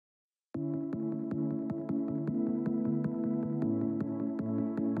I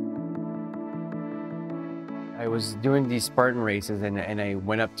was doing these Spartan races, and I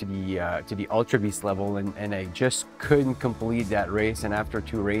went up to the Ultra Beast level, and I just couldn't complete that race. And after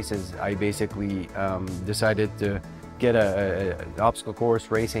 2 races, I basically decided to get an obstacle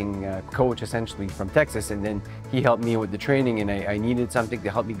course racing coach, essentially from Texas, and then he helped me with the training, and I needed something to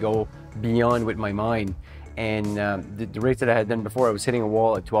help me go beyond with my mind. And the race that I had done before, I was hitting a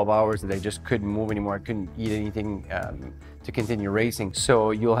wall at 12 hours that I just couldn't move anymore. I couldn't eat anything to continue racing.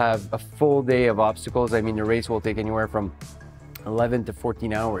 So you'll have a full day of obstacles. I mean, the race will take anywhere from 11 to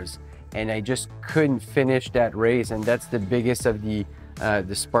 14 hours. And I just couldn't finish that race. And that's the biggest of the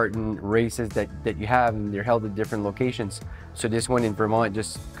Spartan races that you have, and they're held at different locations. So this one in Vermont,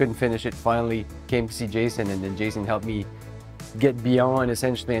 just couldn't finish it. Finally came to see Jason, and then Jason helped me get beyond,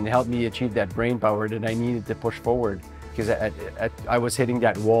 essentially, and help me achieve that brain power that I needed to push forward, because I was hitting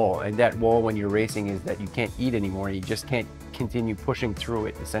that wall, and that wall when you're racing is that you can't eat anymore. You just can't continue pushing through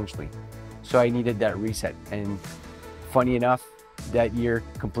it, essentially. So I needed that reset, and funny enough, that year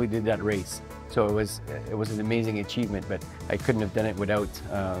completed that race. So it was an amazing achievement, but I couldn't have done it without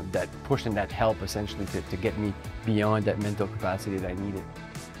that push and that help, essentially, to get me beyond that mental capacity that I needed.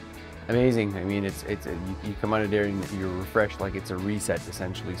 Amazing. I mean, you come out of there and you're refreshed, like it's a reset,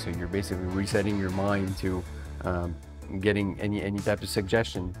 essentially. So you're basically resetting your mind to getting any type of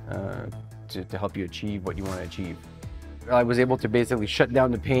suggestion to help you achieve what you want to achieve. I was able to basically shut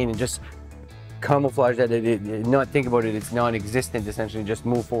down the pain and just camouflage that, not think about it, it's non-existent, essentially, just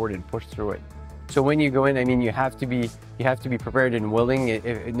move forward and push through it. So when you go in, I mean, you have to be prepared and willing.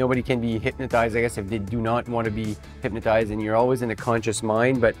 Nobody can be hypnotized, I guess, if they do not want to be hypnotized, and you're always in a conscious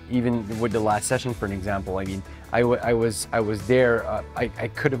mind. But even with the last session, for an example, I mean, I was there. I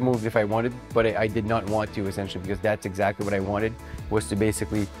could have moved if I wanted, but I did not want to, essentially, because that's exactly what I wanted, was to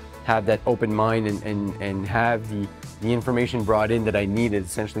basically have that open mind and have the information brought in that I needed,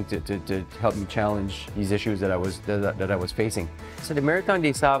 essentially, to help me challenge these issues that I was facing. So the Marathon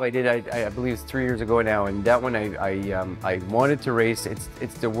Des Sables I did, I believe it's 3 years ago now, and that one I wanted to race.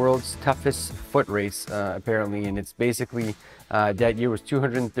 It's the world's toughest foot race, apparently, and it's basically that year was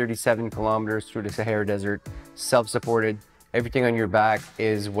 237 kilometers through the Sahara Desert, self-supported. Everything on your back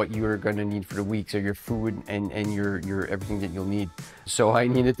is what you're going to need for the week, so your food and your everything that you'll need. So I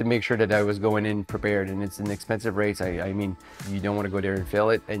needed to make sure that I was going in prepared, and it's an expensive race. I mean, you don't want to go there and fail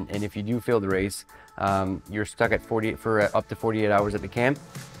it, and if you do fail the race, you're stuck at up to 48 hours at the camp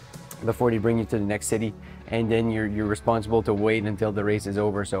before they bring you to the next city, and then you're responsible to wait until the race is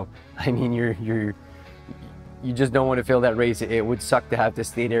over. So I mean, you just don't want to fail that race. It would suck to have to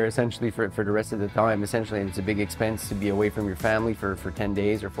stay there, essentially, for the rest of the time, essentially, and it's a big expense to be away from your family for 10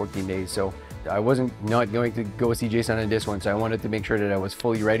 days or 14 days. So I wasn't not going to go see Jason on this one, so I wanted to make sure that I was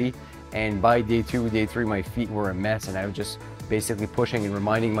fully ready. And by day 2, day 3, my feet were a mess, and I was just basically pushing and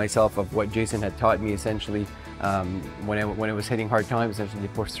reminding myself of what Jason had taught me, essentially, when I was hitting hard times, essentially,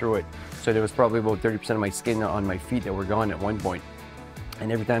 to push through it. So there was probably about 30% of my skin on my feet that were gone at one point.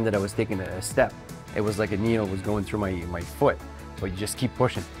 And every time that I was taking a step, it was like a needle was going through my foot, but you just keep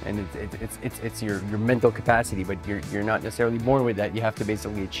pushing, and it's your mental capacity, but you're not necessarily born with that. You have to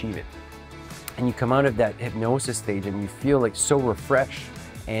basically achieve it. And you come out of that hypnosis stage and you feel like so refreshed,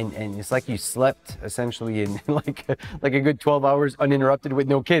 and it's like you slept, essentially, in like a good 12 hours uninterrupted with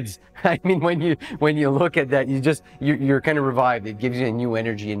no kids. I mean, when you look at that, you're kind of revived. It gives you a new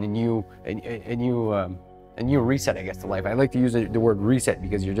energy and a new reset, I guess, to life. I like to use the word reset,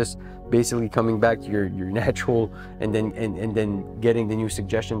 because you're just basically coming back to your natural, and then getting the new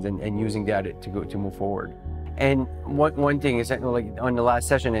suggestions and using that to move forward. And one thing is that, like, on the last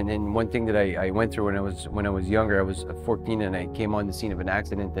session, and one thing that I went through when I was younger, I was 14, and I came on the scene of an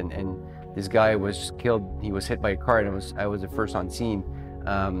accident, and this guy was killed. He was hit by a car, and I was the first on scene.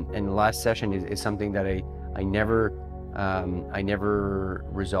 And the last session is something that I never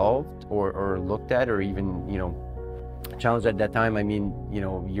resolved or looked at, or even, challenged at that time. I mean,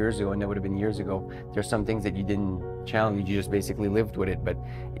 years ago, and that would have been years ago, there's some things that you didn't challenge, you just basically lived with it. But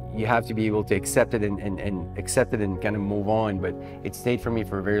you have to be able to accept it and accept it and kind of move on. But it stayed for me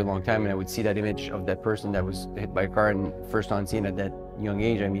for a very long time, and I would see that image of that person that was hit by a car and first on scene at that young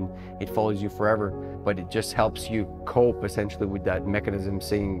age. I mean, it follows you forever, but it just helps you cope, essentially, with that mechanism,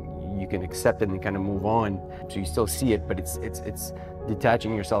 saying you can accept it and kind of move on. So you still see it, but it's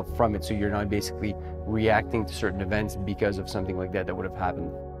detaching yourself from it, so you're not basically reacting to certain events because of something like that would have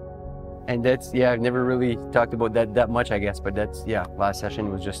happened. And that's, yeah, I've never really talked about that much, I guess, but that's, yeah, last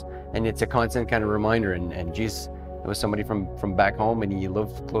session was just, and it's a constant kind of reminder, and geez, it was somebody from back home, and he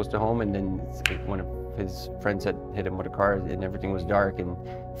lived close to home, and then when his friends had hit him with a car and everything was dark, and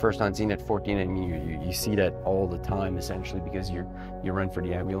first on scene at 14. I mean, you see that all the time essentially, because you run for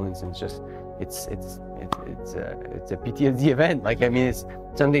the ambulance, and it's just it's a PTSD event. Like, I mean, it's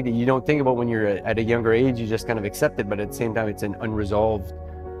something that you don't think about when you're at a younger age. You just kind of accept it, but at the same time, it's an unresolved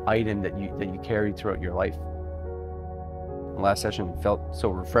item that you carry throughout your life. The last session felt so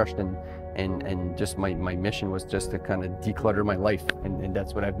refreshed, and just my mission was just to kind of declutter my life, and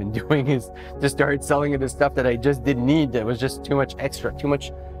that's what I've been doing, is just start selling the stuff that I just didn't need, that was just too much extra, too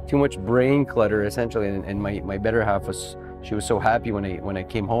much brain clutter essentially. And my better half she was so happy when I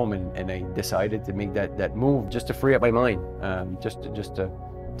came home and I decided to make that move, just to free up my mind, just to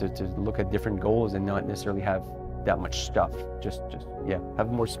look at different goals and not necessarily have that much stuff, just yeah, have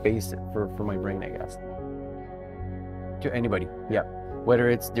more space for my brain, I guess. To anybody, yeah,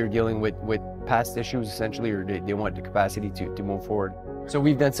 whether it's they're dealing with past issues essentially, or they want the capacity to move forward. So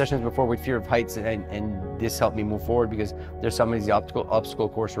we've done sessions before with fear of heights, and this helped me move forward, because there's some of these obstacle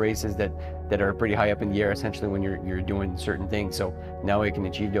course races that are pretty high up in the air essentially when you're doing certain things. So now I can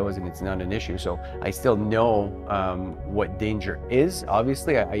achieve those and it's not an issue. So I still know what danger is.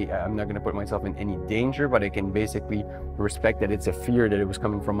 Obviously I'm not going to put myself in any danger, but I can basically respect that it's a fear, that it was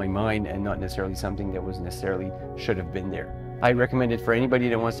coming from my mind and not necessarily something that was necessarily should have been there. I recommend it for anybody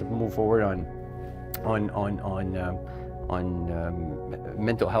that wants to move forward on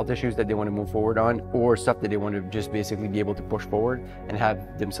mental health issues that they want to move forward on, or stuff that they want to just basically be able to push forward and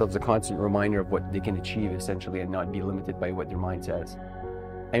have themselves a constant reminder of what they can achieve essentially, and not be limited by what their mind says.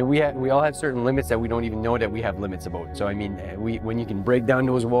 And we all have certain limits that we don't even know that we have limits about. So I mean, when you can break down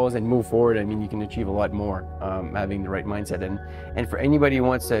those walls and move forward, I mean, you can achieve a lot more, having the right mindset. And for anybody who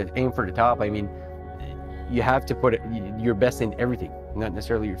wants to aim for the top, I mean, you have to put your best in everything, not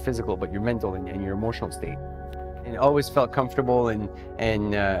necessarily your physical, but your mental and your emotional state. And always felt comfortable,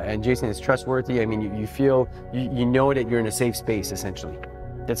 and Jason is trustworthy. I mean, you feel, you know that you're in a safe space essentially.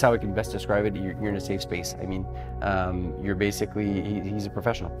 That's how I can best describe it. You're in a safe space. I mean, you're basically, he's a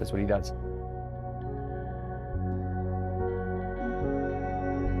professional. That's what he does.